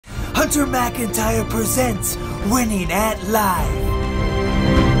Hunter McIntyre presents Winning at Live.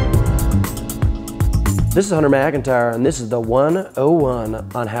 This is Hunter McIntyre, and this is the 101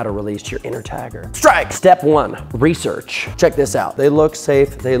 on how to release your inner tiger. Strike! Step 1, research. Check this out. They look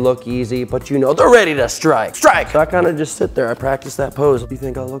safe, they look easy, but you know they're ready to strike. Strike! So I kind of just sit there, I practice that pose. You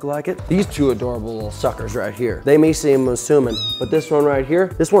think I look like it? These two adorable little suckers right here. They may seem assuming, but this one right here,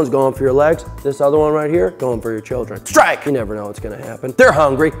 this one's going for your legs. This other one right here, going for your children. Strike! You never know what's gonna happen. They're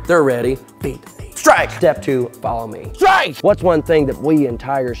hungry, they're ready. Beat the knee. Strike! Step 2, follow me. Strike! What's one thing that we and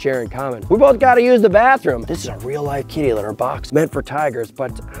tigers share in common? We both gotta use the bathroom. This is a real life kitty litter box meant for tigers,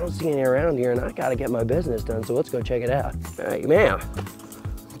 but I don't see any around here and I gotta get my business done, so let's go check it out. Hey, man.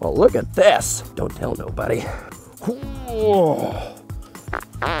 Well, look at this. Don't tell nobody. Oh,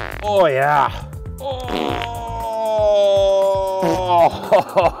 oh yeah.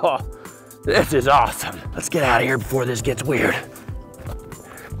 Oh, this is awesome. Let's get out of here before this gets weird.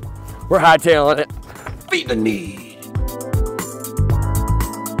 We're hightailing it. Beat the knee.